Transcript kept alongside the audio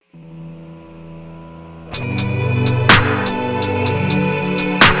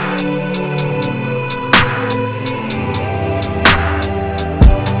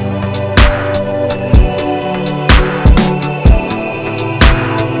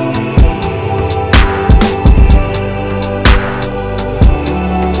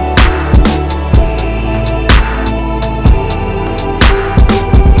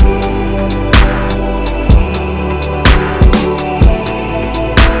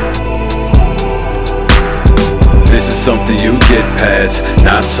something you get past,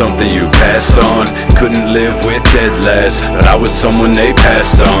 not something you pass on. Couldn't live with dead last, but I was someone they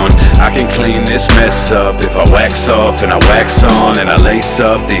passed on. I can clean this mess up if I wax off and I wax on, and I lace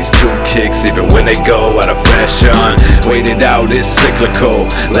up these two kicks even when they go out of fashion. Waited out is cyclical,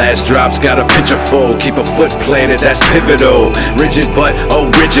 last drop's got a pitcher full. Keep a foot planted, that's pivotal. Rigid but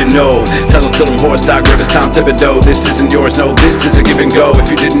original. Tell them horse stock rivers, Tom Thibodeau. This isn't yours, no, this is a give and go.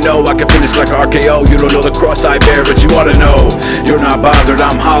 If you didn't know, I can finish like a RKO. You don't know the cross I bear, but you ought to know. You're not bothered,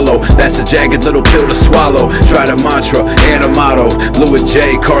 I'm hollow. That's a jagged little pill to swallow. Try the mantra and a motto. Louis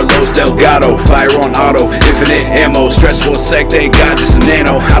J, Carlos Delgado. Fire on auto, infinite ammo. Stressful sec, they got just a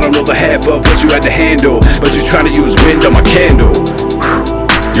nano. I don't know the half of what you had to handle, but you trying to use wind on my candle.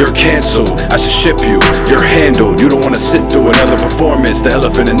 You're canceled, I should ship you, you're handled. You don't want to sit through another performance. The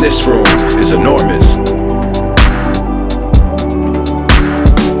elephant in this room is enormous.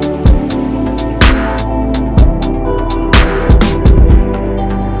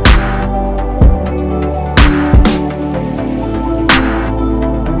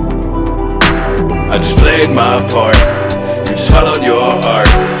 I just played my part, you just followed your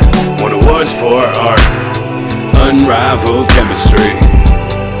art. Won awards for art, unrivaled chemistry.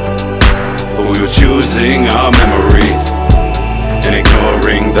 But we were choosing our memories and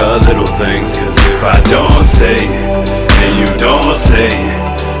ignoring the little things. Cause if I don't say and you don't say,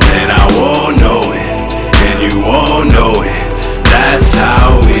 then I won't know it and you won't know it. That's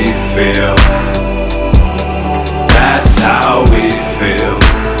how we feel. That's how we feel.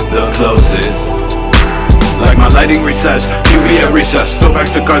 The closest. Like my lighting recess, QB at recess.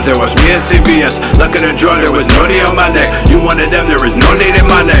 Throwbacks to cars, there was me and CBS. Luck in the draw, there was no knee on my neck. You wanted them, there is no need in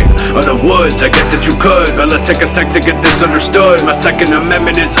my neck. Or the woods, I guess that you could, but let's take a sec to get this understood. My Second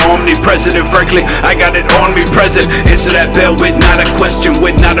Amendment is omnipresent, and frankly, I got it on me present. Answer that bell with not a question,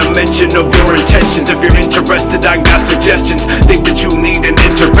 with not a mention of your intentions. If you're interested, I got suggestions. Think that you need an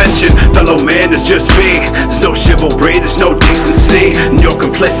intervention. Fellow man, it's just me. There's no chivalry, there's no decency. And you're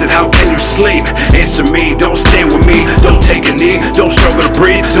complicit, how can you sleep? Answer me, don't stand with me, don't take a knee, don't struggle to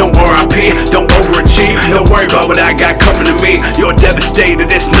breathe, don't RIP, don't overachieve, don't worry about what I got coming to me. You're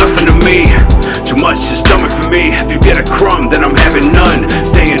devastated, it's nothing to me. Too much to stomach for me. If you get a crumb, then I'm having none.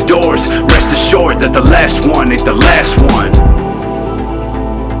 Stay indoors, rest assured that the last one ain't the last one.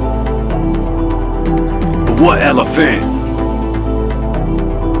 But what elephant?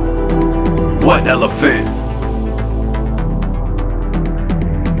 What elephant?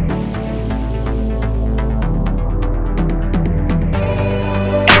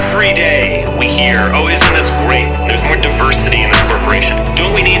 Every day we hear, oh, isn't this great? There's more diversity in this corporation. Don't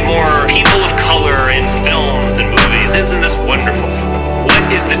we need more people of color in films and movies? Isn't this wonderful? What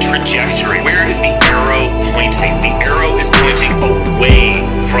is the trajectory? Where is the arrow pointing? The arrow is pointing away